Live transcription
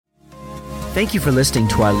Thank you for listening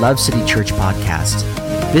to our Love City Church podcast.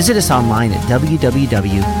 Visit us online at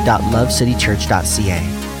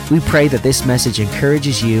www.lovecitychurch.ca. We pray that this message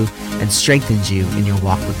encourages you and strengthens you in your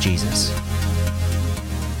walk with Jesus.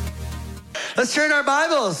 Let's turn our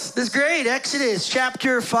Bibles. This is great. Exodus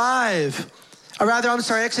chapter 5.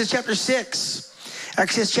 Exodus chapter 6.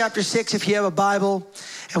 Exodus chapter 6, if you have a Bible.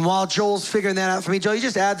 And while Joel's figuring that out for me, Joel, you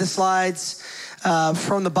just add the slides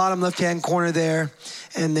from the bottom left-hand corner there.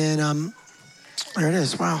 And then, there it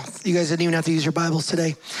is. Wow. You guys didn't even have to use your Bibles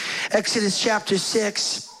today. Exodus chapter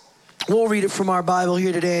 6. We'll read it from our Bible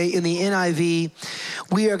here today in the NIV.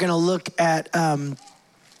 We are going to look at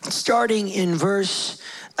starting in verse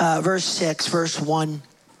 6, verse 1.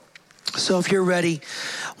 So if you're ready,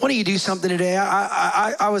 why don't you do something today?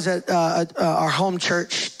 I was at our home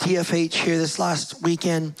church, TFH, here this last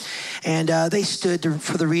weekend, and they stood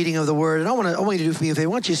for the reading of the Word. And I want you to do for me a favor.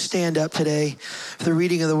 Why don't you stand up today for the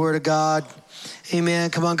reading of the Word of God? Amen.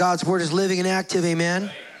 Come on, God's Word is living and active.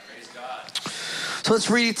 Amen. Praise God. So let's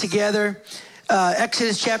read it together.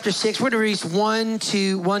 Exodus chapter 6, we're going to read 1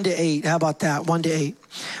 to 8. How about that? 1 to 8.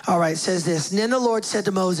 All right, it says this. And then the Lord said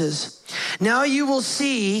to Moses, now you will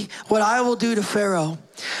see what I will do to Pharaoh.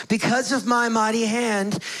 Because of my mighty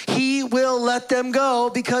hand, he will let them go.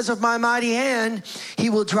 Because of my mighty hand, he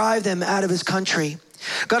will drive them out of his country.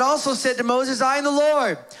 God also said to Moses, I am the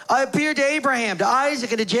Lord. I appeared to Abraham, to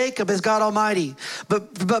Isaac, and to Jacob as God Almighty.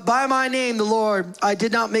 But by my name, the Lord, I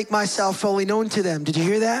did not make myself fully known to them. Did you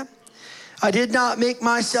hear that? I did not make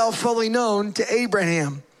myself fully known to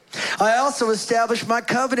Abraham. I also established my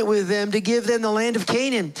covenant with them to give them the land of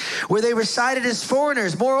Canaan, where they resided as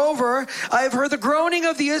foreigners. Moreover, I have heard the groaning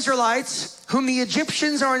of the Israelites, whom the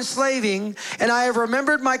Egyptians are enslaving, and I have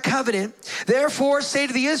remembered my covenant. Therefore, say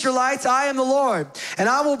to the Israelites, I am the Lord, and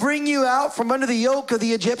I will bring you out from under the yoke of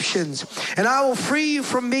the Egyptians, and I will free you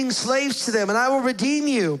from being slaves to them, and I will redeem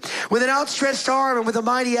you with an outstretched arm and with a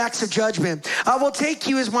mighty axe of judgment. I will take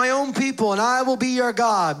you as my own people, and I will be your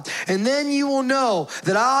God. And then you will know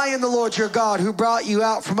that I am the Lord your God, who brought you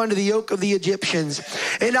out from under the yoke of the Egyptians.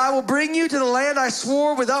 And I will bring you to the land I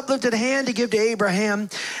swore with uplifted hand to give to Abraham,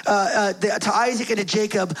 to Isaac and to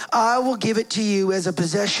Jacob. I will give it to you as a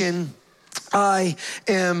possession. I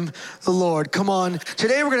am the Lord. Come on.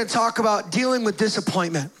 Today we're going to talk about dealing with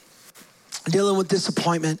disappointment. Dealing with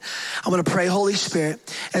disappointment. I'm going to pray, Holy Spirit,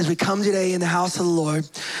 as we come today in the house of the Lord.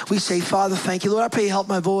 We say, Father, thank you. Lord, I pray you help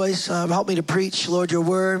my voice. Help me to preach, Lord, your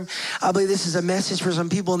word. I believe this is a message for some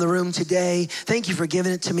people in the room today. Thank you for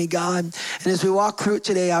giving it to me, God. And as we walk through it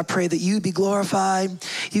today, I pray that you be glorified,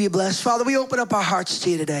 you be blessed. Father, we open up our hearts to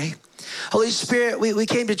you today. Holy Spirit, we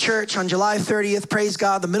came to church on July 30th, praise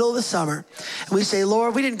God, the middle of the summer. And we say,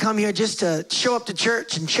 Lord, we didn't come here just to show up to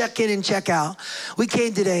church and check in and check out. We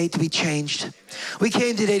came today to be changed. We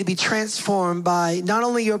came today to be transformed by not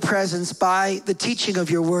only your presence, by the teaching of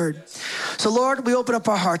your word. So Lord, we open up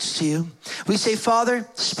our hearts to you. We say, Father,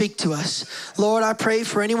 speak to us. Lord, I pray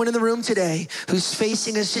for anyone in the room today who's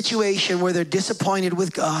facing a situation where they're disappointed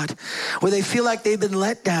with God, where they feel like they've been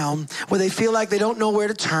let down, where they feel like they don't know where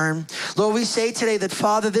to turn. Lord, we say today that,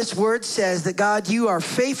 Father, this word says that, God, you are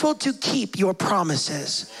faithful to keep your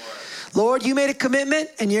promises. Lord, you made a commitment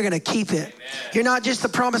and you're going to keep it. Amen. You're not just the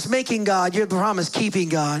promise-making God, you're the promise-keeping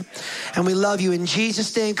God. And we love you in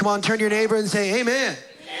Jesus' name. Come on, turn to your neighbor and say, amen.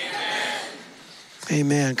 Amen.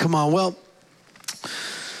 Amen. Come on. Well,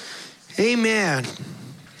 amen.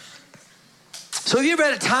 So have you ever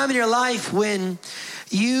had a time in your life when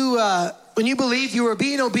you believed you were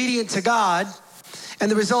being obedient to God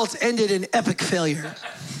and the results ended in epic failure?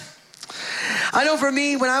 I know for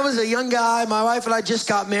me, when I was a young guy, my wife and I just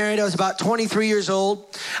got married. I was about 23 years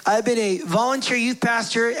old. I've been a volunteer youth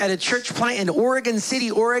pastor at a church plant in Oregon City,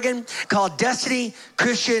 Oregon, called Destiny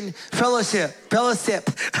Christian Fellowship.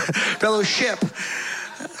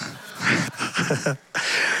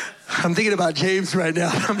 I'm thinking about James right now.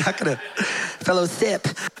 I'm not going to fellowship.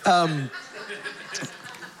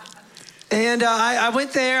 And I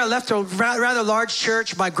went there. I left a rather large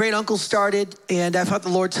church. My great uncle started, and I felt the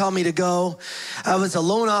Lord tell me to go. I was a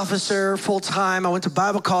loan officer full-time. I went to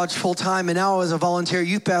Bible college full-time, and now I was a volunteer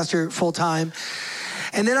youth pastor full-time.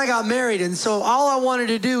 And then I got married, and so all I wanted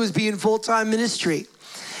to do was be in full-time ministry.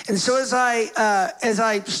 And so as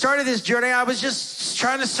I started this journey, I was just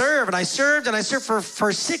trying to serve, and I served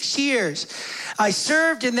for 6 years. I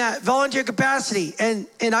served in that volunteer capacity, and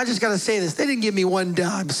I just got to say this, they didn't give me one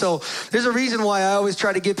dime. So there's a reason why I always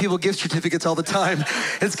try to give people gift certificates all the time.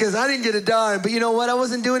 It's because I didn't get a dime, but you know what? I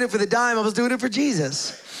wasn't doing it for the dime, I was doing it for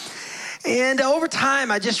Jesus. And over time,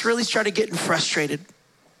 I just really started getting frustrated.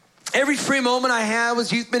 Every free moment I had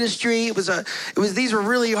was youth ministry. These were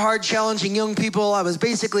really hard, challenging young people. I was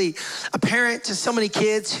basically a parent to so many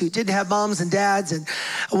kids who didn't have moms and dads. And,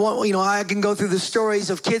 I can go through the stories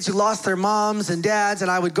of kids who lost their moms and dads, and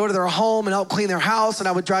I would go to their home and help clean their house, and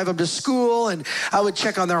I would drive them to school, and I would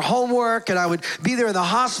check on their homework, and I would be there in the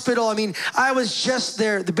hospital. I mean, I was just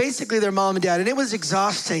basically their mom and dad, and it was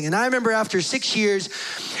exhausting. And I remember after 6 years,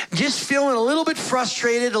 just feeling a little bit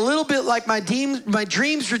frustrated, a little bit like my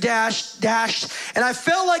dreams were dashed, and I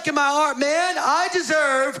felt like in my heart, man, I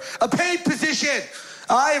deserve a paid position.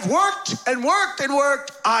 I've worked and worked and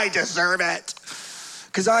worked. I deserve it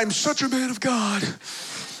because I'm such a man of God.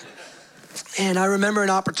 And I remember an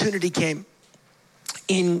opportunity came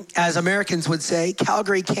in, as Americans would say,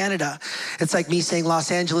 Calgary, Canada. It's like me saying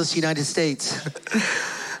Los Angeles, United States.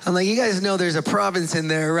 I'm like, you guys know there's a province in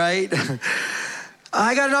there, right?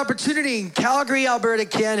 I got an opportunity in Calgary, Alberta,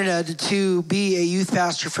 Canada to be a youth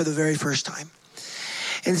pastor for the very first time.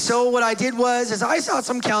 And so what I did was I sought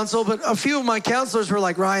some counsel, but a few of my counselors were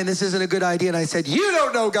like, Ryan, this isn't a good idea. And I said, you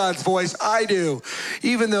don't know God's voice. I do.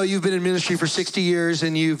 Even though you've been in ministry for 60 years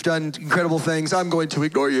and you've done incredible things, I'm going to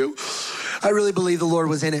ignore you. I really believe the Lord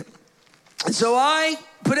was in it. And so I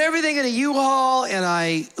put everything in a U-Haul, and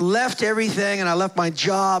I left everything, and I left my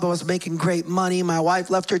job. I was making great money. My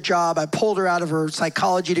wife left her job. I pulled her out of her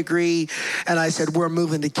psychology degree, and I said, we're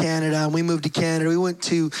moving to Canada. And we moved to Canada. We went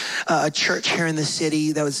to a church here in the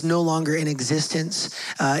city that was no longer in existence.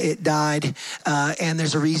 It died, and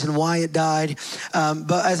there's a reason why it died.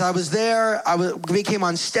 But as I was there, I became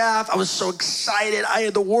on staff. I was so excited. I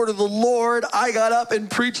had the word of the Lord. I got up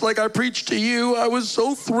and preached like I preached to you. I was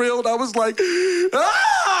so thrilled. I was like,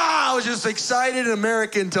 I was just excited and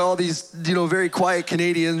American to all these, very quiet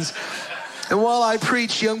Canadians. And while I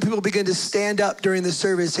preached, young people began to stand up during the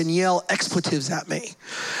service and yell expletives at me.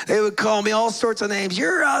 They would call me all sorts of names.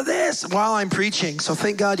 You're this while I'm preaching. So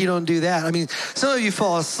thank God you don't do that. I mean, some of you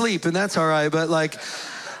fall asleep and that's all right. But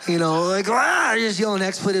just yelling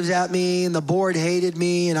expletives at me, and the board hated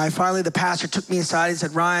me. And the pastor took me aside and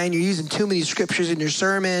said, Ryan, you're using too many scriptures in your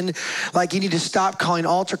sermon. You need to stop calling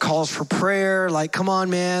altar calls for prayer. Come on,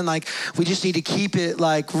 man. We just need to keep it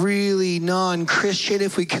really non-Christian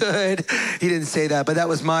if we could. He didn't say that, but that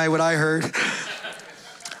was what I heard.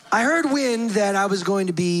 I heard wind that I was going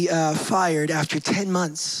to be fired after 10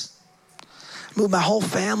 months. Moved my whole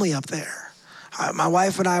family up there. My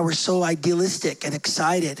wife and I were so idealistic and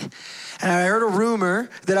excited. And I heard a rumor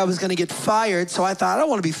that I was going to get fired. So I thought, I don't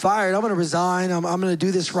want to be fired. I'm going to resign. I'm going to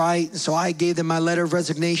do this right. And so I gave them my letter of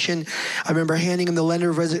resignation. I remember handing him the letter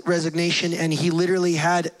of resignation. And he literally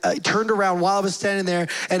turned around while I was standing there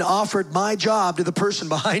and offered my job to the person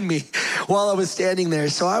behind me while I was standing there.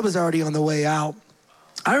 So I was already on the way out.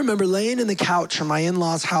 I remember laying in the couch in my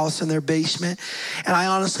in-laws' house in their basement, and I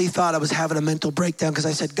honestly thought I was having a mental breakdown because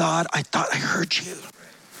I said, God, I thought I heard you.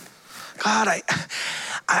 God,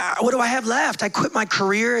 what do I have left? I quit my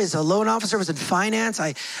career as a loan officer. I was in finance.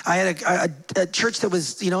 I had a church that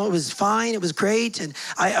was, it was fine. It was great. And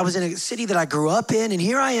I was in a city that I grew up in. And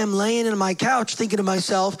here I am laying in my couch thinking to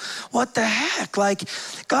myself, what the heck?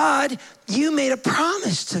 God, you made a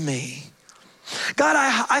promise to me. God,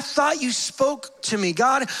 I thought you spoke to me.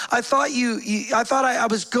 God, I thought I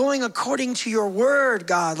was going according to your word,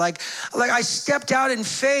 God. I stepped out in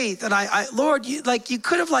faith, and Lord, you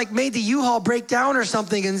could have made the U-Haul break down or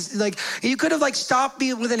something, and you could have stopped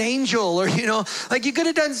me with an angel, or you could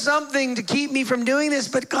have done something to keep me from doing this.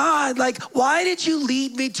 But God, why did you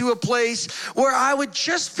lead me to a place where I would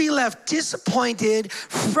just be left disappointed,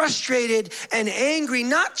 frustrated, and angry,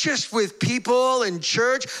 not just with people and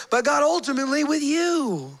church, but God, ultimately with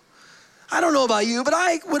you? I don't know about you, but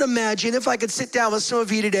I would imagine if I could sit down with some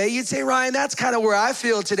of you today, you'd say, Ryan, that's kind of where I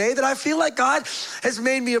feel today, that I feel like God has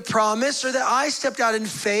made me a promise, or that I stepped out in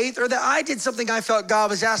faith, or that I did something I felt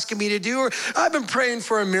God was asking me to do, or I've been praying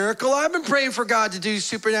for a miracle. I've been praying for God to do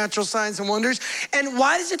supernatural signs and wonders. And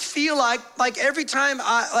why does it feel like every time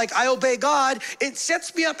I obey God, it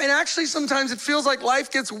sets me up, and actually sometimes it feels like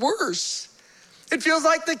life gets worse. It feels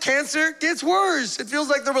like the cancer gets worse. It feels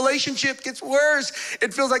like the relationship gets worse.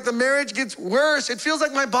 It feels like the marriage gets worse. It feels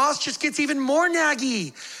like my boss just gets even more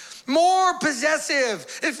naggy, more possessive.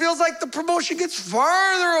 It feels like the promotion gets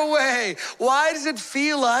farther away. Why does it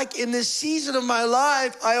feel like in this season of my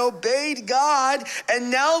life, I obeyed God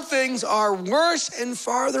and now things are worse and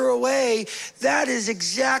farther away? That is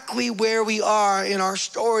exactly where we are in our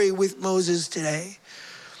story with Moses today.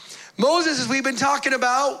 Moses, as we've been talking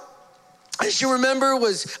about, as you remember,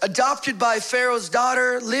 was adopted by Pharaoh's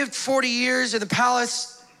daughter, lived 40 years in the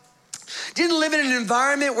palace, Didn't live in an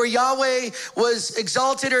environment where Yahweh was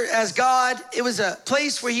exalted or as God. It was a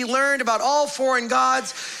place where he learned about all foreign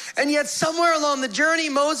gods. And yet somewhere along the journey,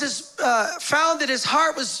 Moses found that his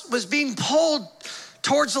heart was being pulled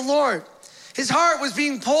towards the Lord. His heart was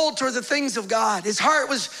being pulled towards the things of God. His heart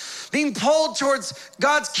was being pulled towards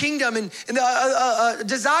God's kingdom, and a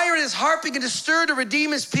desire in his heart began to stir to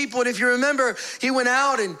redeem his people. And if you remember, he went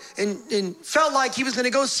out and felt like he was going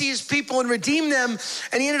to go see his people and redeem them,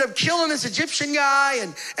 and he ended up killing this Egyptian guy,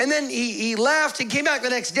 and then he left and came back the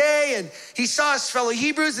next day, and he saw his fellow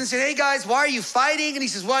Hebrews and said, hey guys, why are you fighting? And he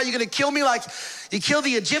says, why are you going to kill me like you killed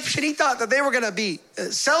the Egyptian? He thought that they were going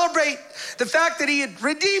to celebrate the fact that he had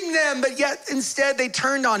redeemed them, but yet instead they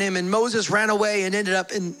turned on him, and Moses ran away and ended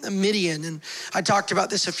up in Midian. And I talked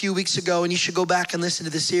about this a few weeks ago, and you should go back and listen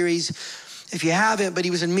to the series if you haven't. But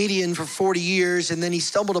he was in Midian for 40 years, and then he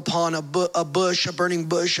stumbled upon a burning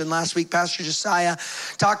bush. And last week, Pastor Josiah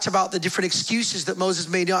talked about the different excuses that Moses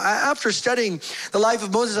made. You know, after studying the life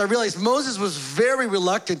of Moses, I realized Moses was very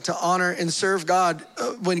reluctant to honor and serve God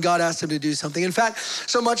when God asked him to do something. In fact,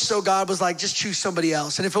 so much so God was like, just choose somebody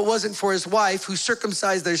else. And if it wasn't for his wife who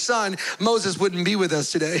circumcised their son, Moses wouldn't be with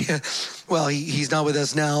us today. Well, he's not with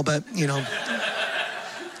us now, but you know,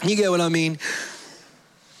 you get what I mean.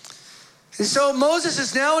 And so Moses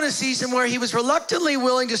is now in a season where he was reluctantly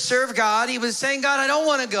willing to serve God. He was saying, God, I don't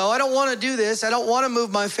want to go. I don't want to do this. I don't want to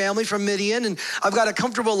move my family from Midian. And I've got a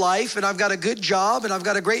comfortable life, and I've got a good job, and I've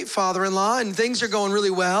got a great father-in-law, and things are going really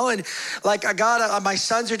well. And like my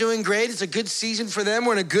sons are doing great. It's a good season for them.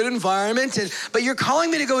 We're in a good environment. But you're calling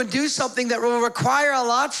me to go and do something that will require a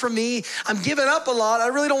lot from me. I'm giving up a lot. I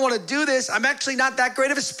really don't want to do this. I'm actually not that great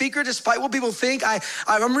of a speaker, despite what people think.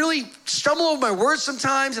 I'm really stumbling over my words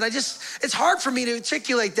sometimes, and it's hard for me to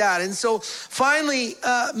articulate that. And so finally,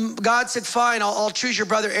 God said, fine, I'll choose your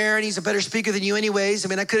brother Aaron. He's a better speaker than you anyways. I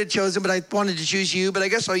mean, I could have chosen, but I wanted to choose you, but I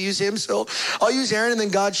guess I'll use him. So I'll use Aaron. And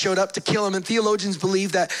then God showed up to kill him. And theologians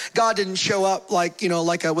believe that God didn't show up with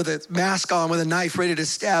a mask on with a knife ready to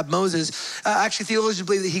stab Moses. Actually, theologians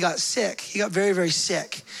believe that he got sick. He got very, very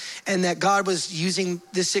sick. And that God was using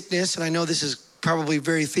this sickness, and I know this is probably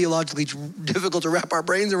very theologically difficult to wrap our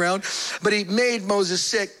brains around, but he made Moses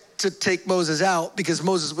sick to take Moses out because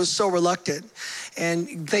Moses was so reluctant.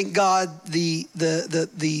 And thank God the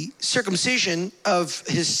circumcision of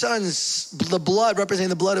his sons, the blood representing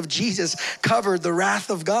the blood of Jesus, covered the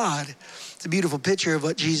wrath of God. It's a beautiful picture of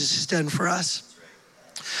what Jesus has done for us.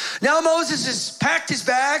 Now Moses has packed his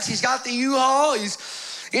bags. He's got the U-Haul. He's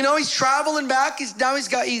traveling back.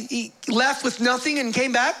 He left with nothing and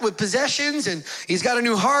came back with possessions, and he's got a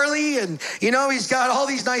new Harley, and he's got all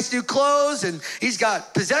these nice new clothes, and he's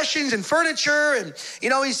got possessions and furniture, and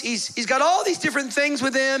he's got all these different things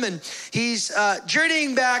with him, and he's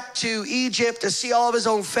journeying back to Egypt to see all of his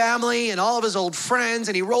old family and all of his old friends.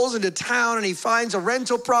 And he rolls into town and he finds a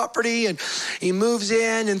rental property, and he moves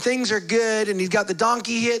in, and things are good, and he's got the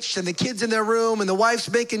donkey hitched and the kids in their room, and the wife's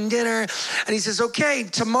making dinner, and he says, okay,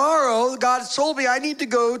 tomorrow, God told me I need to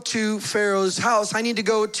go to Pharaoh's house. I need to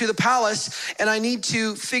go to the palace, and I need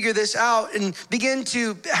to figure this out and begin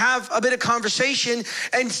to have a bit of conversation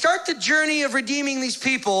and start the journey of redeeming these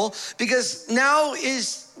people, because now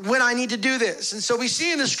is when I need to do this. And so we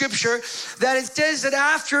see in the scripture that it says that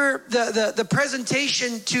after the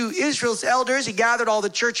presentation to Israel's elders, he gathered all the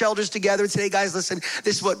church elders together and said, hey guys, listen,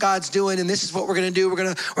 this is what God's doing, and this is what we're going to do.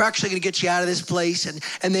 We're actually going to get you out of this place.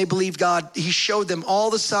 And they believed God. He showed them all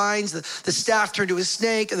the signs. The staff turned to a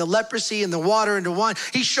snake, and the leprosy and the water into wine.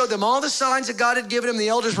 He showed them all the signs that God had given him. The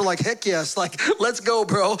elders were like, heck yes, like, let's go,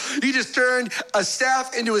 bro. You just turned a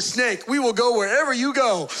staff into a snake. We will go wherever you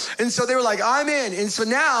go. And so they were like, I'm in. And so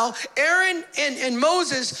now Aaron and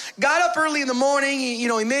Moses got up early in the morning. He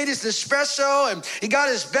made his espresso, and he got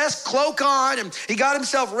his best cloak on, and he got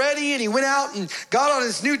himself ready, and he went out and got on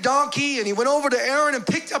his new donkey, and he went over to Aaron and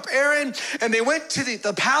picked up Aaron, and they went to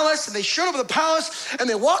the palace, and they showed up at the palace, and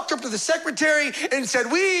they walked up to the secretary and said,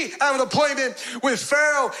 we have an appointment with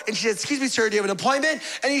Pharaoh. And she said, excuse me, sir, do you have an appointment?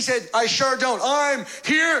 And he said, I sure don't. I'm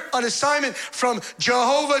here on assignment from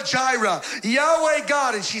Jehovah Jireh, Yahweh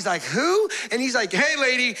God. And she's like, who? And he's like, hey,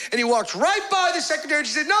 lady. And he walked right by the secretary, and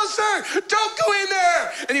she said, no, sir, don't go in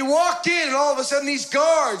there. And he walked in, and all of a sudden these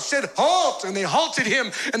guards said, halt. And they halted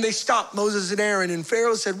him, and they stopped Moses and Aaron. And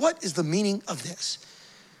Pharaoh said, what is the meaning of this?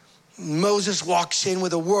 Moses walks in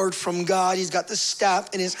with a word from God. He's got the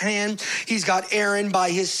staff in his hand. He's got Aaron by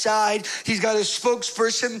his side. He's got his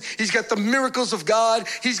spokesperson. He's got the miracles of God.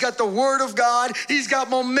 He's got the word of God. He's got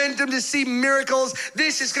momentum to see miracles.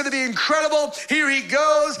 This is going to be incredible. Here he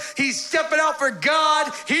goes. He's stepping out for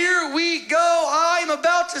God. Here we go. I'm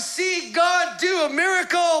about to see God do a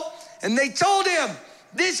miracle. And they told him,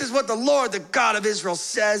 this is what the Lord, the God of Israel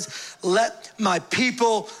says, let my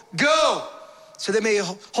people go, so they may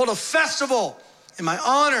hold a festival in my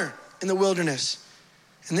honor in the wilderness.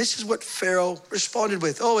 And this is what Pharaoh responded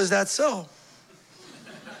with. Oh, is that so?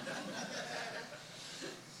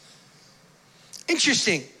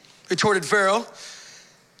 Interesting, retorted Pharaoh.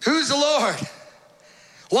 Who's the Lord?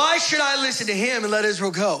 Why should I listen to him and let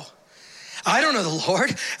Israel go? I don't know the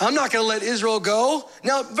Lord. I'm not going to let Israel go.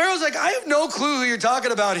 Now, Pharaoh's like, I have no clue who you're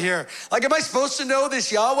talking about here. Like, am I supposed to know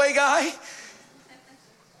this Yahweh guy?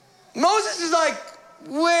 Moses is like,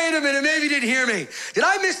 wait a minute, maybe you didn't hear me. Did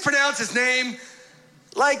I mispronounce his name?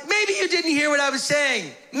 Like, maybe you didn't hear what I was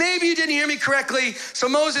saying. Maybe you didn't hear me correctly. So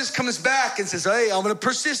Moses comes back and says, hey, I'm going to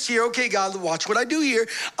persist here. Okay, God, watch what I do here.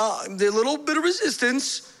 There's a little bit of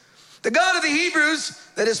resistance. The God of the Hebrews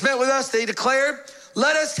that has met with us, they declared,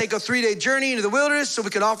 let us take a 3-day journey into the wilderness so we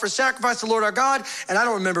can offer sacrifice to the Lord our God. And I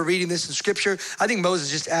don't remember reading this in scripture. I think Moses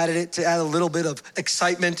just added it to add a little bit of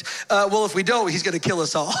excitement. Well, if we don't, he's going to kill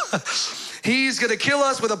us all. He's going to kill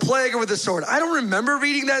us with a plague or with a sword. I don't remember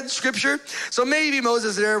reading that in scripture. So maybe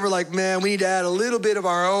Moses and Aaron were like, man, we need to add a little bit of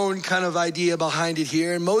our own kind of idea behind it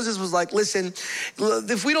here. And Moses was like, listen,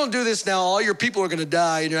 if we don't do this now, all your people are going to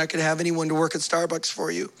die and you're not going to have anyone to work at Starbucks for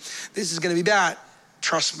you. This is going to be bad.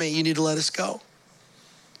 Trust me, you need to let us go.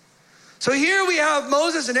 So here we have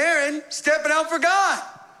Moses and Aaron stepping out for God.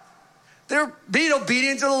 They're being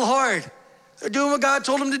obedient to the Lord. They're doing what God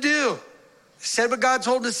told them to do. They said what God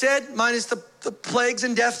told them to say, minus the plagues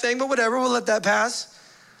and death thing, but whatever, we'll let that pass.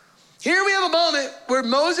 Here we have a moment where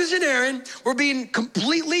Moses and Aaron were being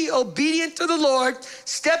completely obedient to the Lord,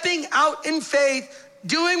 stepping out in faith,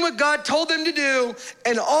 doing what God told them to do,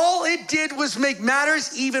 and all it did was make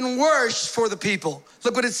matters even worse for the people.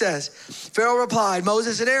 Look what it says. Pharaoh replied,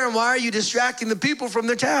 Moses and Aaron, why are you distracting the people from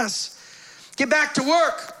their tasks? Get back to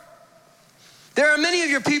work. There are many of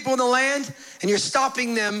your people in the land, and you're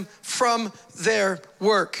stopping them from their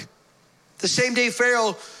work. The same day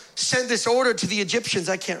Pharaoh sent this order to the Egyptians.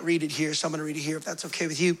 I can't read it here, so I'm going to read it here if that's okay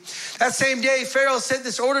with you. That same day, Pharaoh sent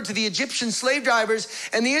this order to the Egyptian slave drivers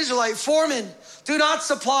and the Israelite foremen. Do not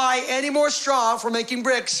supply any more straw for making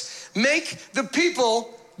bricks. Make the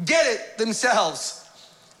people get it themselves,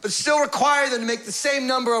 but still require them to make the same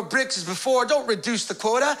number of bricks as before. Don't reduce the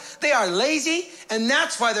quota. They are lazy, and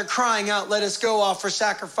that's why they're crying out, let us go offer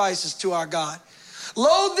sacrifices to our God.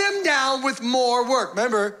 Load them down with more work.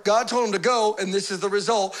 Remember, God told them to go, and this is the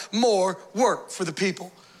result, more work for the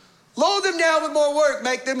people. Load them down with more work.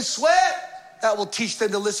 Make them sweat. That will teach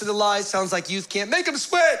them to listen to lies. Sounds like youth camp. Make them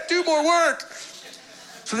sweat. Do more work.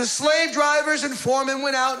 So the slave drivers and foremen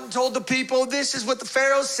went out and told the people, this is what the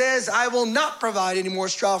Pharaoh says, I will not provide any more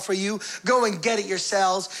straw for you. Go and get it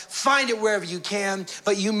yourselves. Find it wherever you can,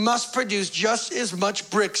 but you must produce just as much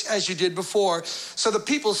bricks as you did before. So the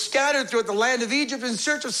people scattered throughout the land of Egypt in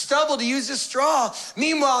search of stubble to use as straw.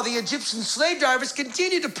 Meanwhile, the Egyptian slave drivers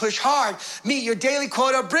continued to push hard. Meet your daily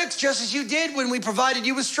quota of bricks just as you did when we provided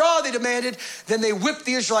you with straw, they demanded. Then they whipped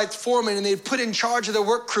the Israelite foremen and they put in charge of their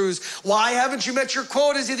work crews. Why haven't you met your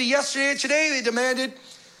quota? Either yesterday or today, they demanded.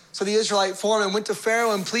 So the Israelite foreman went to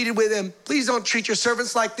Pharaoh and pleaded with him. Please don't treat your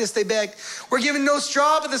servants like this, they begged. We're given no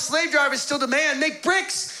straw, but the slave drivers still demand. Make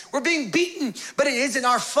bricks. We're being beaten, but it isn't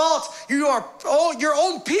our fault. Your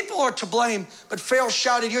own people are to blame. But Pharaoh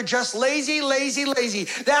shouted, you're just lazy, lazy, lazy.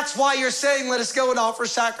 That's why you're saying, let us go and offer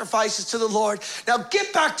sacrifices to the Lord. Now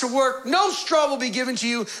get back to work. No straw will be given to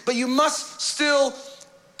you, but you must still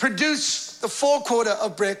produce the full quota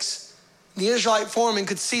of bricks. The Israelite foreman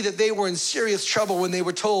could see that they were in serious trouble when they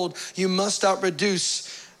were told, you must not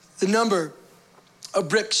reduce the number of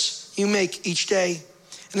bricks you make each day.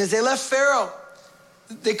 And as they left Pharaoh,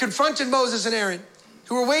 they confronted Moses and Aaron,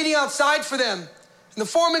 who were waiting outside for them. And the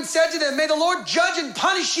foreman said to them, may the Lord judge and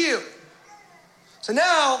punish you. So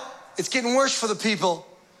now it's getting worse for the people.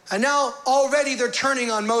 And now already they're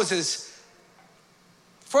turning on Moses.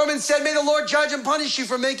 Foreman said, may the Lord judge and punish you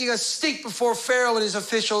for making us stink before Pharaoh and his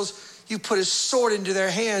officials. You put a sword into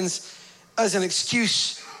their hands as an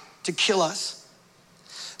excuse to kill us.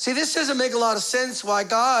 See, this doesn't make a lot of sense why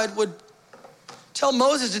God would tell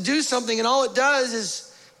Moses to do something and all it does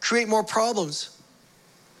is create more problems.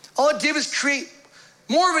 All it did was create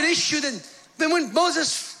more of an issue than when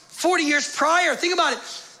Moses 40 years prior. Think about it.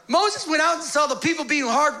 Moses went out and saw the people being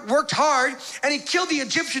worked hard, and he killed the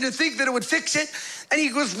Egyptian to think that it would fix it. And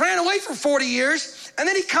he ran away for 40 years. And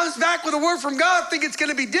then he comes back with a word from God, think it's going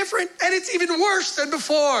to be different, and it's even worse than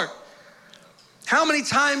before. How many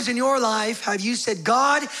times in your life have you said,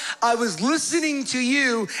 God, I was listening to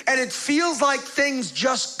you, and it feels like things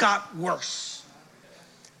just got worse?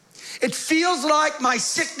 It feels like my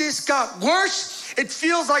sickness got worse. It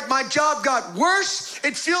feels like my job got worse.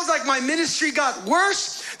 It feels like my ministry got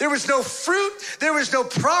worse. There was no fruit. There was no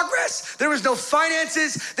progress. There was no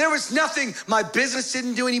finances. There was nothing. My business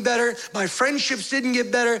didn't do any better. My friendships didn't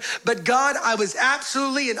get better. But God, I was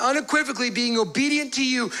absolutely and unequivocally being obedient to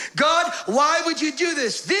you. God, why would you do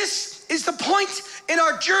this? This is the point in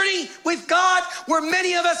our journey with God where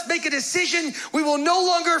many of us make a decision. We will no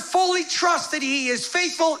longer fully trust that he is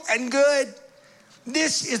faithful and good.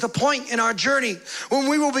 This is the point in our journey when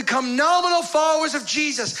we will become nominal followers of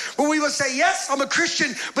Jesus, when we will say, yes, I'm a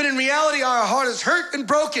Christian, but in reality, our heart is hurt and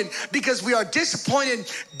broken because we are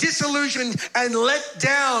disappointed, disillusioned, and let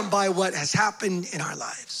down by what has happened in our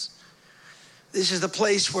lives. This is the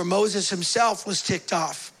place where Moses himself was ticked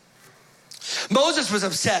off. Moses was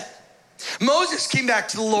upset. Moses came back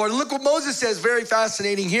to the Lord. Look what Moses says, very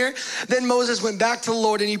fascinating here. Then Moses went back to the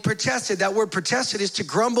Lord and he protested. That word protested is to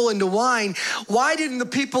grumble and to whine. Why didn't the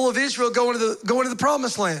people of Israel go into the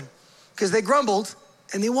promised land? Because they grumbled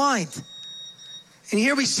and they whined. And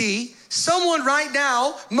here we see someone right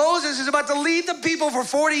now, Moses is about to lead the people for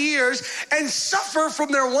 40 years and suffer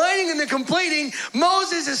from their whining and their complaining.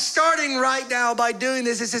 Moses is starting right now by doing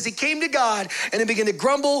this. It says he came to God and he began to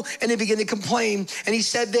grumble and he began to complain. And he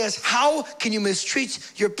said this, how can you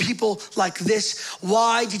mistreat your people like this?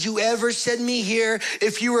 Why did you ever send me here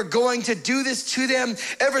if you were going to do this to them?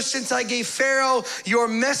 Ever since I gave Pharaoh your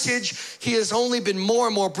message, he has only been more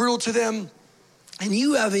and more brutal to them. And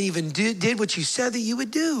you haven't even did what you said that you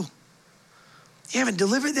would do. You haven't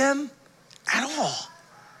delivered them at all.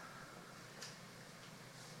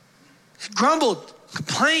 Grumbled,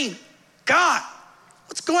 complained. God,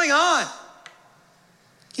 what's going on?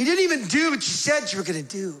 You didn't even do what you said you were going to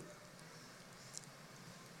do.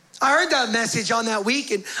 I heard that message on that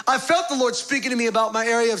week, and I felt the Lord speaking to me about my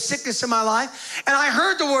area of sickness in my life. And I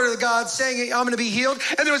heard the word of God saying I'm going to be healed.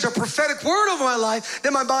 And there was a prophetic word over my life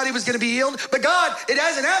that my body was going to be healed. But God, it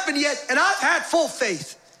hasn't happened yet, and I've had full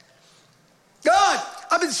faith. God,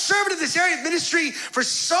 I've been serving in this area of ministry for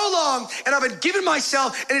so long, and I've been giving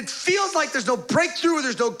myself, and it feels like there's no breakthrough, or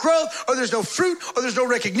there's no growth, or there's no fruit, or there's no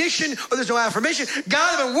recognition, or there's no affirmation.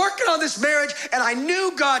 God, I've been working on this marriage, and I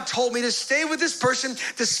knew God told me to stay with this person,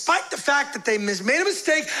 despite the fact that they made a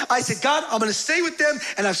mistake. I said, God, I'm going to stay with them,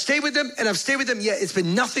 and I've stayed with them, and I've stayed with them. Yet it's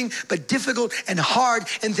been nothing but difficult and hard,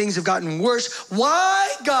 and things have gotten worse.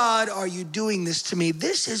 Why, God, are you doing this to me?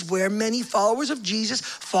 This is where many followers of Jesus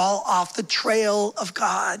fall off the trail of God.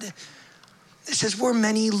 This is where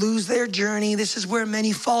many lose their journey. This is where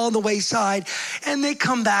many fall on the wayside and they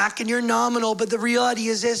come back and you're nominal. But the reality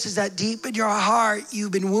is this, is that deep in your heart,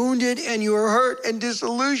 you've been wounded and you are hurt and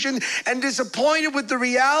disillusioned and disappointed with the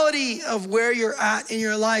reality of where you're at in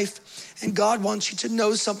your life. And God wants you to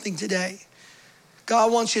know something today.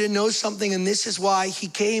 God wants you to know something, and this is why he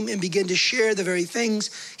came and began to share the very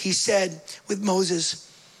things he said with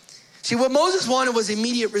Moses. See, what Moses wanted was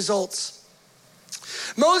immediate results.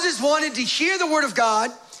 Moses wanted to hear the word of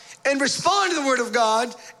God and respond to the word of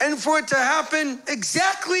God and for it to happen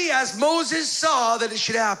exactly as Moses saw that it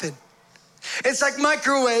should happen. It's like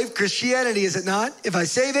microwave Christianity, is it not? If I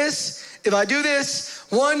say this, if I do this,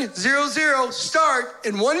 1, 0, 0, start,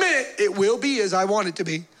 in 1 minute, it will be as I want it to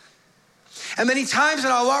be. And many times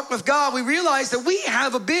in our walk with God, we realize that we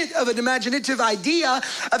have a bit of an imaginative idea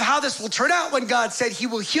of how this will turn out when God said he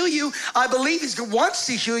will heal you. I believe he wants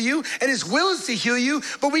to heal you and his will is to heal you,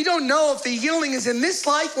 but we don't know if the healing is in this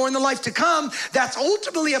life or in the life to come. That's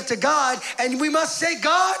ultimately up to God, and we must say,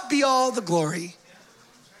 God be all the glory.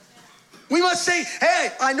 We must say, hey,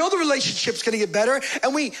 I know the relationship's going to get better.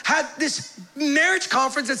 And we had this marriage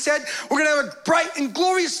conference that said we're going to have a bright and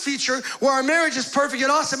glorious future where our marriage is perfect and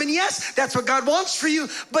awesome. And yes, that's what God wants for you.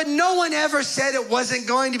 But no one ever said it wasn't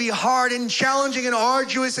going to be hard and challenging and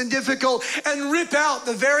arduous and difficult and rip out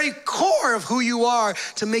the very core of who you are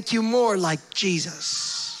to make you more like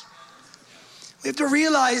Jesus. We have to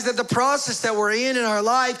realize that the process that we're in our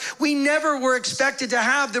life, we never were expected to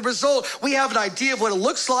have the result. We have an idea of what it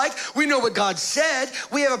looks like. We know what God said.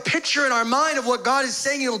 We have a picture in our mind of what God is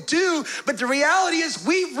saying he'll do. But the reality is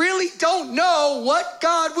we really don't know what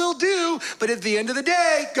God will do. But at the end of the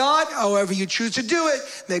day, God, however you choose to do it,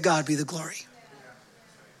 may God be the glory.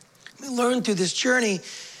 We learn through this journey,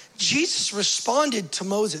 Jesus responded to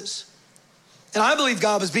Moses. And I believe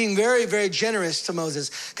God was being very, very generous to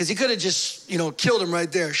Moses because he could have just, killed him right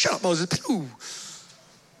there. Shut up, Moses. Pew.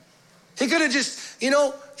 He could have just,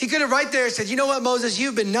 he could have right there said, you know what, Moses,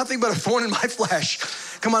 you've been nothing but a thorn in my flesh.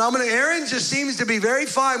 Come on, Aaron just seems to be very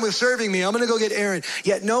fine with serving me. I'm going to go get Aaron.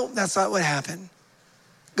 Yet, no, that's not what happened.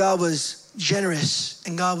 God was generous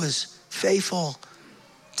and God was faithful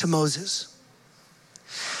to Moses.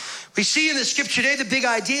 We see in the scripture today, the big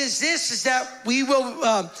idea is this, is that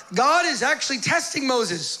God is actually testing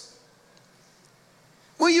Moses.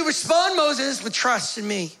 Will you respond, Moses, with trust in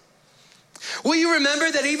me? Will you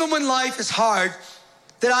remember that even when life is hard,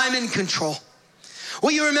 that I'm in control?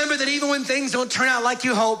 Will you remember that even when things don't turn out like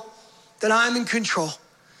you hope, that I'm in control?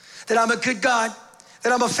 That I'm a good God,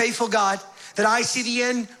 that I'm a faithful God, that I see the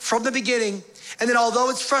end from the beginning, and that although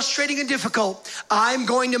it's frustrating and difficult, I'm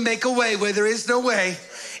going to make a way where there is no way.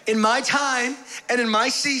 In my time and in my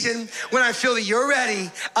season, when I feel that you're ready,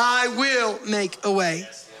 I will make a way.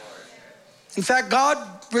 In fact, God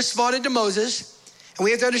responded to Moses, and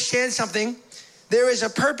we have to understand something. There is a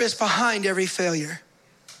purpose behind every failure.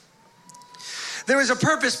 There is a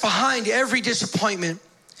purpose behind every disappointment.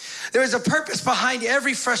 There is a purpose behind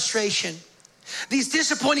every frustration. These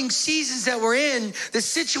disappointing seasons that we're in, the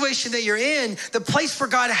situation that you're in, the place where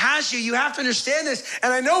God has you, you have to understand this.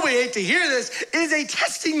 And I know we hate to hear this. It is a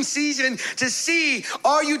testing season to see,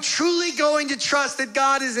 are you truly going to trust that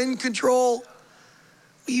God is in control?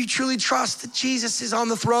 Will you truly trust that Jesus is on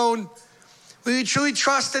the throne? Will you truly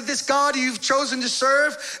trust that this God you've chosen to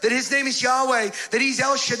serve, that his name is Yahweh, that he's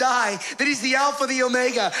El-SHADDAI, that he's the Alpha, the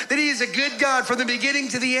Omega, that he is a good God from the beginning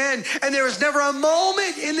to the end, and there is never a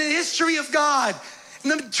moment in the history of God,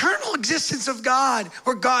 in the eternal existence of God,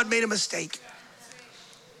 where God made a mistake.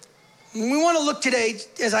 We want to look today,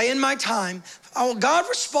 as I end my time, God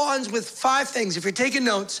responds with 5 things. If you're taking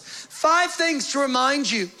notes, 5 things to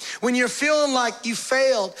remind you when you're feeling like you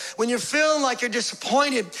failed, when you're feeling like you're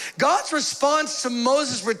disappointed. God's response to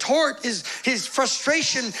Moses' retort, his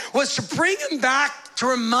frustration, was to bring him back, to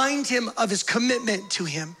remind him of his commitment to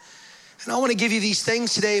him. And I want to give you these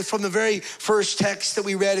things today from the very first text that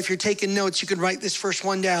we read. If you're taking notes, you can write this first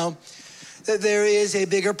one down. That there is a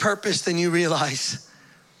bigger purpose than you realize.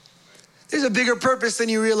 There's a bigger purpose than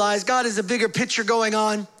you realize. God has a bigger picture going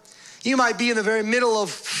on. You might be in the very middle of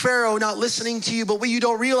Pharaoh not listening to you, but what you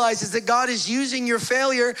don't realize is that God is using your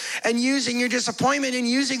failure and using your disappointment and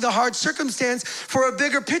using the hard circumstance for a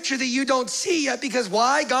bigger picture that you don't see yet, because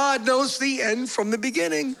why? God knows the end from the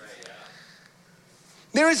beginning.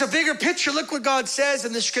 There is a bigger picture. Look what God says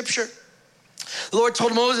in the scripture. The Lord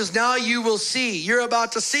told Moses, now you will see. You're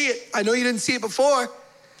about to see it. I know you didn't see it before.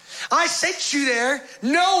 I sent you there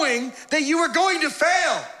knowing that you were going to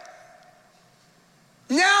fail.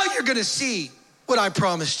 Now you're going to see what I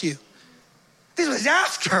promised you. This was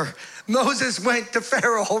after Moses went to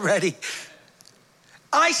Pharaoh already.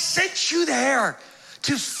 I sent you there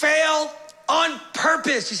to fail on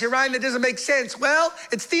purpose. You say, Ryan, that doesn't make sense. Well,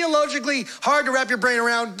 it's theologically hard to wrap your brain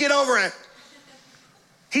around. Get over it.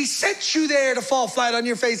 He sent you there to fall flat on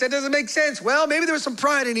your face. That doesn't make sense. Well, maybe there was some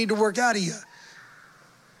pride I need to work out of you.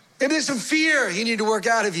 Maybe there's some fear he needed to work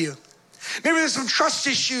out of you. Maybe there's some trust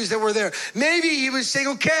issues that were there. Maybe he was saying,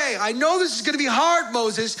 okay, I know this is going to be hard,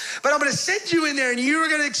 Moses, but I'm going to send you in there and you're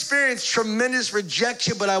going to experience tremendous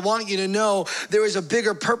rejection, but I want you to know there is a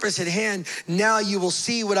bigger purpose at hand. Now you will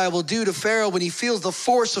see what I will do to Pharaoh when he feels the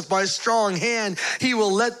force of my strong hand. He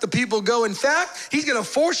will let the people go. In fact, he's going to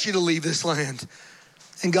force you to leave this land.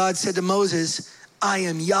 And God said to Moses, I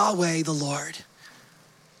am Yahweh the Lord.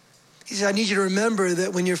 He said, I need you to remember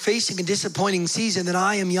that when you're facing a disappointing season, that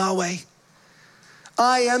I am Yahweh.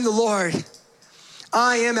 I am the Lord.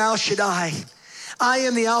 I am El-SHADDAI. I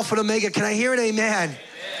am the Alpha and Omega. Can I hear an amen? Amen?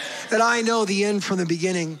 That I know the end from the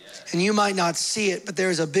beginning. And you might not see it, but there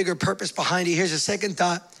is a bigger purpose behind it. Here's a second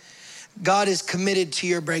thought. God is committed to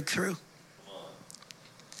your breakthrough.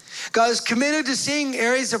 God is committed to seeing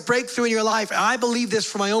areas of breakthrough in your life. And I believe this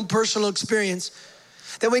from my own personal experience.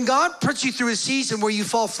 That when God puts you through a season where you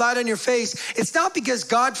fall flat on your face, it's not because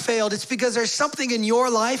God failed. It's because there's something in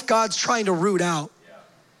your life God's trying to root out.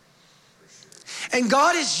 And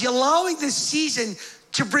God is allowing this season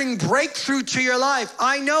to bring breakthrough to your life.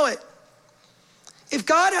 I know it. If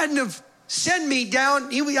God hadn't have sent me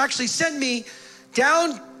down, he would actually send me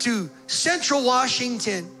down to Central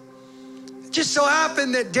Washington. It just so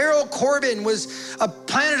happened that Daryl Corbin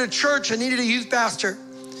planted a church and needed a youth pastor.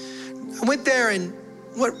 I went there, and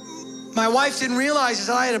what my wife didn't realize is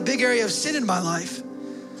that I had a big area of sin in my life.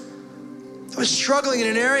 I was struggling in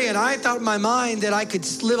an area, and I thought in my mind that I could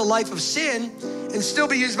live a life of sin and still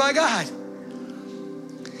be used by God.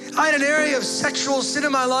 I had an area of sexual sin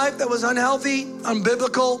in my life that was unhealthy,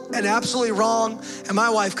 unbiblical, and absolutely wrong, and my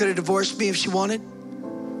wife could have divorced me if she wanted.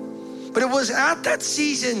 But it was at that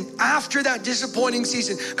season, after that disappointing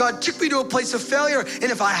season, God took me to a place of failure. And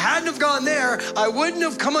if I hadn't have gone there, I wouldn't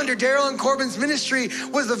have come under Daryl and Corbin's ministry.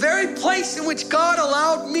 Was the very place in which God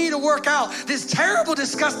allowed me to work out this terrible,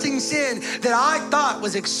 disgusting sin that I thought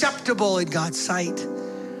was acceptable in God's sight.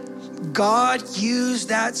 God used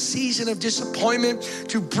that season of disappointment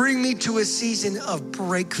to bring me to a season of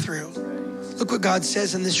breakthrough. Look what God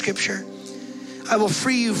says in the scripture. I will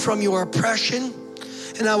free you from your oppression,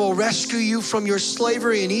 and I will rescue you from your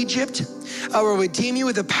slavery in Egypt. I will redeem you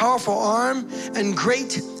with a powerful arm and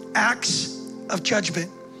great acts of judgment.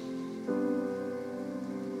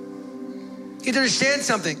 You have to understand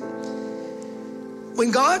something.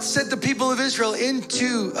 When God sent the people of Israel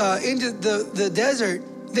into the desert,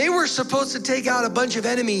 they were supposed to take out a bunch of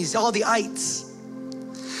enemies, all the ites.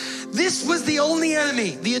 This was the only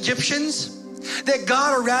enemy, the Egyptians, that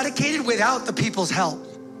God eradicated without the people's help.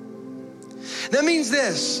 That means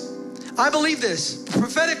this. I believe this.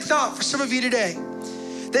 Prophetic thought for some of you today.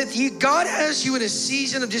 That God has you in a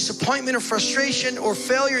season of disappointment or frustration or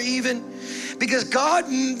failure even. Because God,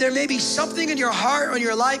 there may be something in your heart or in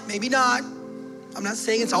your life, maybe not. I'm not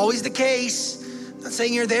saying it's always the case. I'm not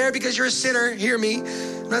saying you're there because you're a sinner. Hear me.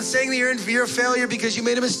 I'm not saying that you're a failure because you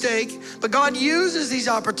made a mistake. But God uses these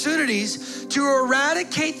opportunities to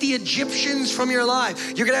eradicate the Egyptians from your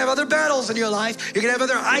life. You're going to have other battles in your life. You're going to have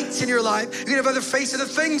other ites in your life. You're going to have other faces of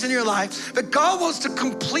things in your life. But God wants to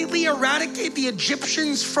completely eradicate the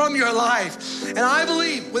Egyptians from your life. And I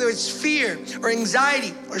believe whether it's fear or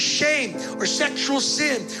anxiety or shame or sexual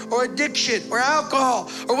sin or addiction or alcohol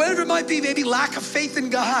or whatever it might be, maybe lack of faith in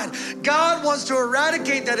God, God wants to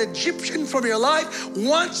eradicate that Egyptian from your life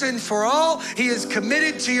once and for all. He is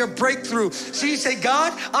committed to your breakthrough. So you say,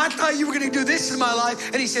 God, I thought you were going to do this in my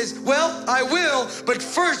life. And he says, well, I will, but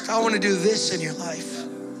first I want to do this in your life.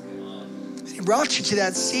 And he brought you to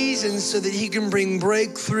that season so that he can bring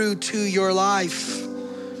breakthrough to your life.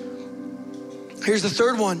 Here's the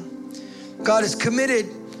third one. God is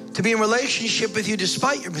committed to be in relationship with you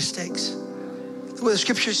despite your mistakes. Look what the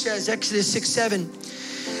scripture says, Exodus 6:7.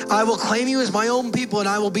 I will claim you as my own people and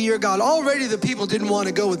I will be your God. Already the people didn't want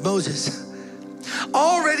to go with Moses.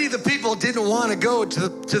 Already the people didn't want to go to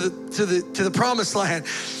the promised land.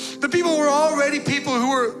 The people were already people who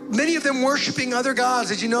were, many of them worshiping other gods.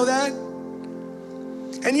 Did you know that?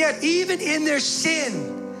 And yet even in their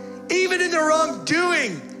sin, even in their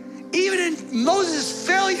wrongdoing, even in Moses'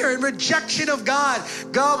 failure and rejection of God,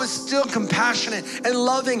 God was still compassionate and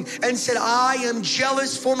loving and said, I am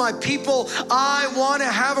jealous for my people. I want to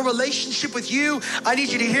have a relationship with you. I need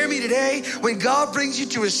you to hear me today. When God brings you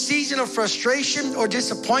to a season of frustration or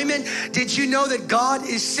disappointment, did you know that God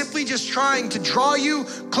is simply just trying to draw you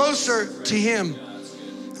closer to him?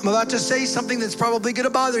 I'm about to say something that's probably going to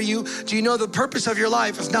bother you. Do you know the purpose of your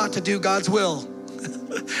life is not to do God's will?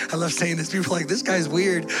 I love saying this. People are like, this guy's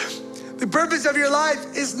weird. The purpose of your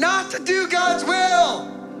life is not to do God's will.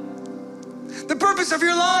 The purpose of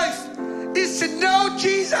your life is to know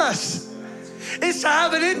Jesus. It's to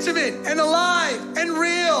have an intimate and alive and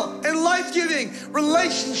real and life-giving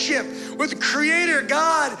relationship with the Creator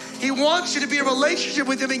God. He wants you to be in a relationship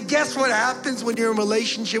with him. And guess what happens when you're in a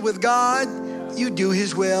relationship with God? You do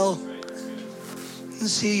his will.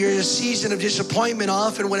 See, you're in a season of disappointment.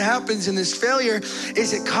 Often what happens in this failure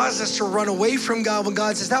is it causes us to run away from God when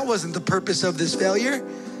God says, that wasn't the purpose of this failure.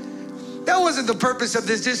 That wasn't the purpose of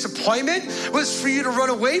this disappointment, was for you to run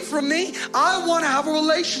away from me. I want to have a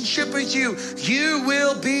relationship with you. You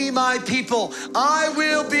will be my people. I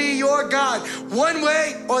will be your God. One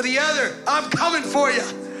way or the other, I'm coming for you.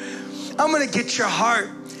 I'm going to get your heart.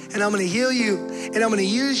 And I'm going to heal you, and I'm going to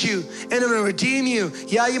use you, and I'm going to redeem you.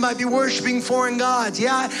 Yeah, you might be worshiping foreign gods.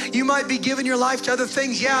 Yeah, you might be giving your life to other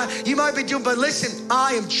things. Yeah, you might be doing, but listen,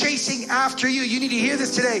 I am chasing after you. You need to hear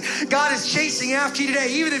this today. God is chasing after you today.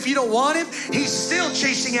 Even if you don't want him, he's still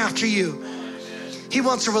chasing after you. He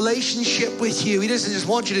wants a relationship with you. He doesn't just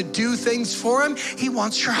want you to do things for him. He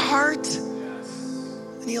wants your heart.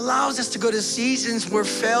 And he allows us to go to seasons where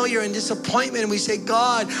failure and disappointment, and we say,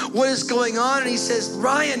 God, what is going on? And he says,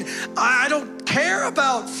 Ryan, I don't care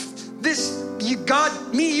about this,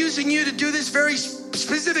 God, me using you to do this very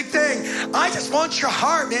specific thing. I just want your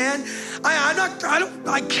heart, man.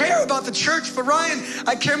 I care about the church, but Ryan,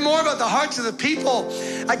 I care more about the hearts of the people.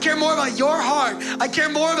 I care more about your heart. I care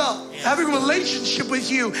more about having a relationship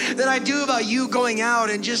with you than I do about you going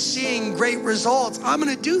out and just seeing great results. I'm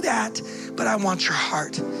going to do that, but I want your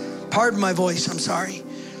heart. Pardon my voice, I'm sorry.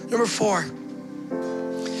 Number 4,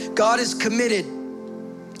 God is committed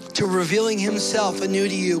to revealing himself anew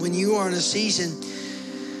to you when you are in a season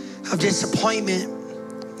of disappointment,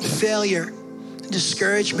 failure,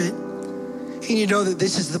 discouragement. And you know that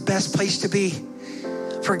this is the best place to be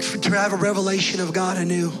to have a revelation of God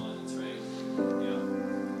anew.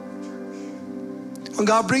 When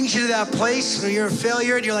God brings you to that place where you're a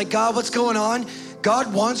failure and you're like, God, what's going on?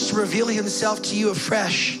 God wants to reveal himself to you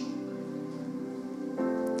afresh.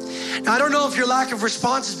 Now, I don't know if your lack of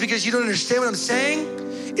response is because you don't understand what I'm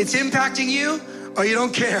saying, it's impacting you, or you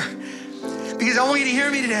don't care. Because I want you to hear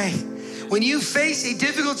me today. When you face a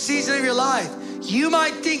difficult season of your life, you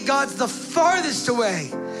might think God's the farthest away,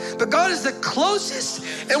 but God is the closest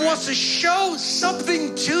and wants to show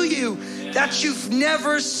something to you that you've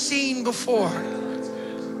never seen before.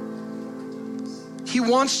 He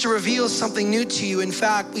wants to reveal something new to you. In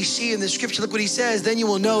fact, we see in the scripture, look what he says, then you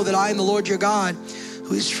will know that I am the Lord your God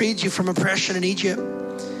who has freed you from oppression in Egypt.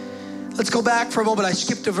 Let's go back for a moment. I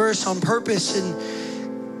skipped a verse on purpose,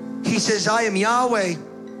 and he says, I am Yahweh.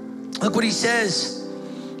 Look what he says.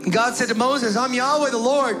 And God said to Moses, I'm Yahweh the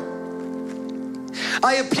Lord.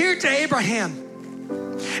 I appeared to Abraham,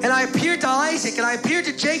 and I appeared to Isaac, and I appeared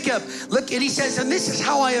to Jacob. Look, and he says, and this is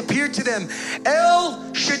how I appeared to them.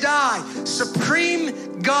 El-SHADDAI,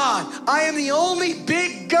 supreme God. I am the only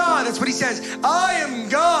big God. That's what he says. I am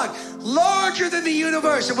God, larger than the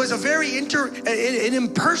universe. It was a very an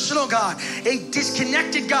impersonal God, a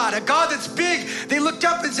disconnected God, a God that's big. They looked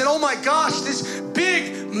up and said, oh my gosh, this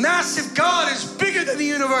big, massive God is bigger than the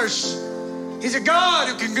universe. He's a God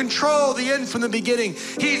who can control the end from the beginning.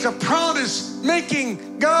 He's a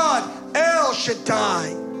promise-making God,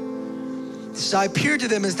 El-SHADDAI. So I appeared to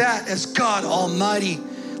them as God Almighty.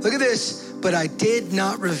 Look at this. But I did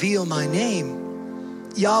not reveal my name,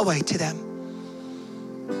 Yahweh, to them.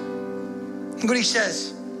 Look what he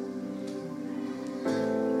says.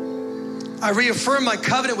 I reaffirmed my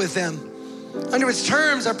covenant with them. Under its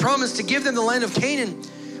terms, I promised to give them the land of Canaan,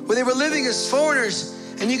 where they were living as foreigners.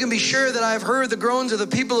 And you can be sure that I have heard the groans of the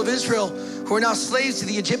people of Israel, who are now slaves to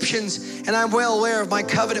the Egyptians, and I'm well aware of my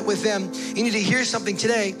covenant with them. You need to hear something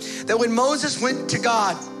today, that when Moses went to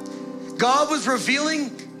God, God was revealing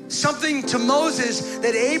something to Moses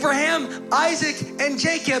that Abraham, Isaac, and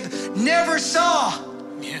Jacob never saw.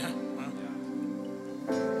 Yeah.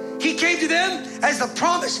 He came to them as the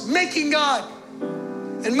promise-making God.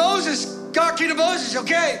 And God came to Moses,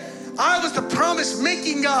 okay, I was the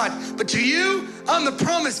promise-making God, but to you, I'm the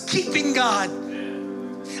promise-keeping God.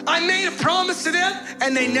 I made a promise to them,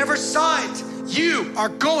 and they never saw it. You are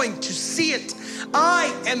going to see it.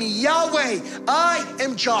 I am Yahweh. I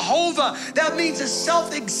am Jehovah. That means the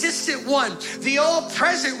self-existent one, the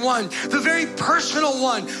all-present one, the very personal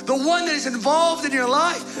one, the one that is involved in your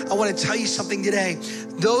life. I want to tell you something today.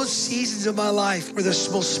 Those seasons of my life were the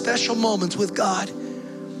most special moments with God,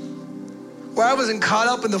 where I wasn't caught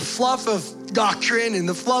up in the fluff of doctrine and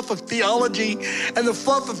the fluff of theology and the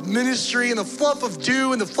fluff of ministry and the fluff of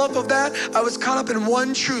do and the fluff of that. I was caught up in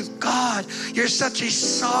one truth. God, you're such a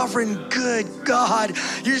sovereign, good God.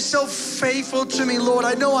 You're so faithful to me, Lord.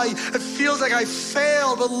 I know it feels like I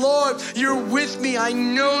failed, but Lord, you're with me. I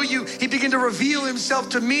know you. He began to reveal himself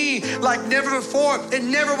to me like never before. It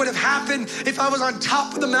never would have happened if I was on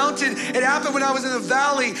top of the mountain. It happened when I was in the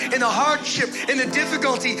valley, in the hardship, in the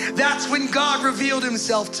difficulty. That's when God revealed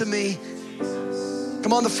himself to me.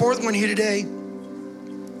 Come on, the fourth one here today.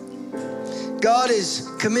 God is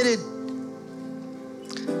committed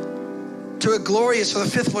to a glorious, or the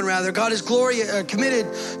fifth one rather, God is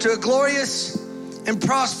committed to a glorious and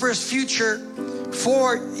prosperous future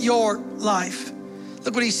for your life.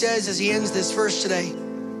 Look what he says as he ends this verse today.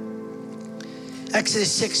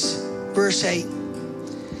 Exodus 6, verse 8.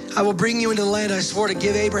 I will bring you into the land I swore to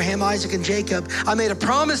give Abraham, Isaac, and Jacob. I made a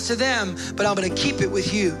promise to them, but I'm going to keep it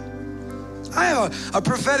with you. I have a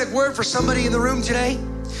prophetic word for somebody in the room today.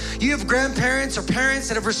 You have grandparents or parents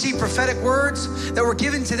that have received prophetic words that were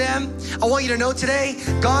given to them. I want you to know today,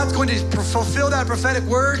 God's going to fulfill that prophetic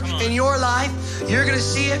word in your life. You're going to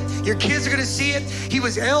see it. Your kids are going to see it. He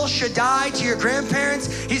was El-SHADDAI to your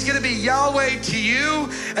grandparents. He's going to be Yahweh to you.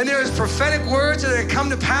 And there's prophetic words that are going to come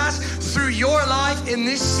to pass through your life in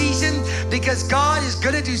this season, because God is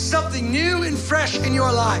going to do something new and fresh in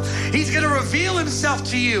your life. He's going to reveal himself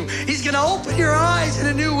to you. He's going to open your eyes in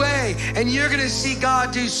a new way, and you're going to see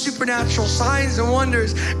God do supernatural signs and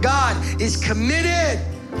wonders. God is committed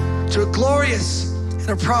to a glorious and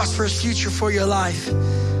a prosperous future for your life.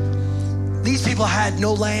 These people had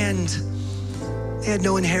no land. They had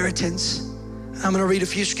no inheritance. I'm going to read a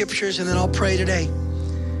few scriptures and then I'll pray today.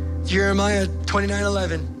 Jeremiah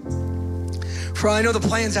 29:11. For I know the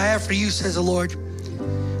plans I have for you, says the Lord.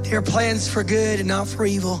 They are plans for good and not for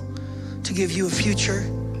evil, to give you a future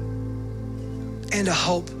and a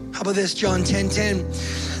hope. How about this? John 10:10.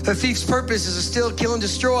 The thief's purpose is to steal, kill, and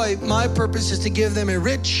destroy. My purpose is to give them a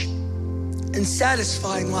rich and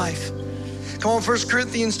satisfying life. Come on, 1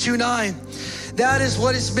 Corinthians 2:9. That is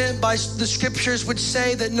what is meant by the scriptures which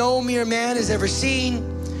say that no mere man has ever seen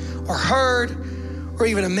or heard or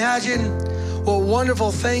even imagined what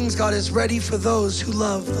wonderful things God is ready for those who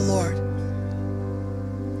love the Lord.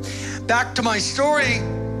 Back to my story.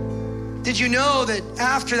 Did you know that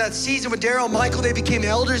after that season with Daryl and Michael, they became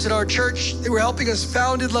elders at our church? They were helping us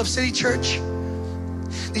found Love City Church.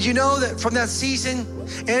 Did you know that from that season,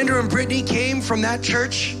 Andrew and Brittany came from that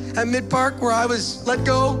church at Mid-Park where I was let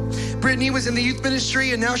go? Brittany was in the youth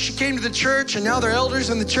ministry, and now she came to the church, and now they're elders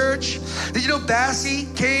in the church. Did you know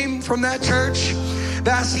Bassie came from that church?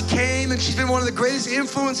 Bassie came, and she's been one of the greatest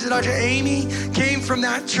influences. Dr. Amy came from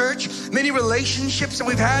that church. Many relationships that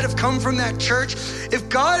we've had have come from that church. If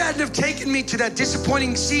God hadn't have taken me to that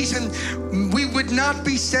disappointing season, we would not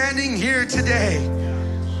be standing here today.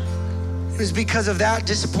 It was because of that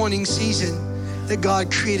disappointing season that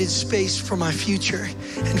God created space for my future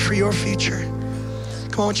and for your future.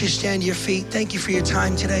 Come on, won't you stand to your feet? Thank you for your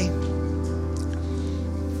time today.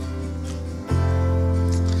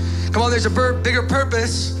 Come on, there's a bigger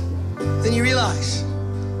purpose than you realize.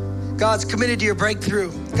 God's committed to your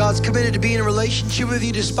breakthrough. God's committed to being in a relationship with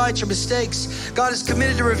you despite your mistakes. God is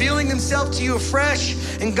committed to revealing himself to you afresh.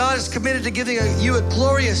 And God is committed to giving you a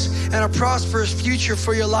glorious and a prosperous future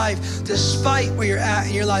for your life, despite where you're at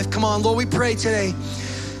in your life. Come on, Lord, we pray today.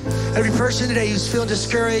 Every person today who's feeling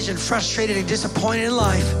discouraged and frustrated and disappointed in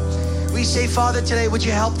life, we say, Father, today, would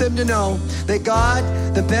you help them to know that God,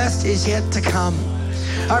 the best is yet to come.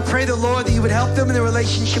 I pray the Lord that you would help them in their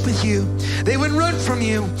relationship with you. They wouldn't run from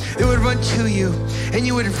you, they would run to you. And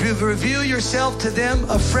you would reveal yourself to them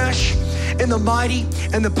afresh in the mighty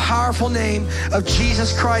and the powerful name of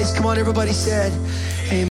Jesus Christ. Come on, everybody said,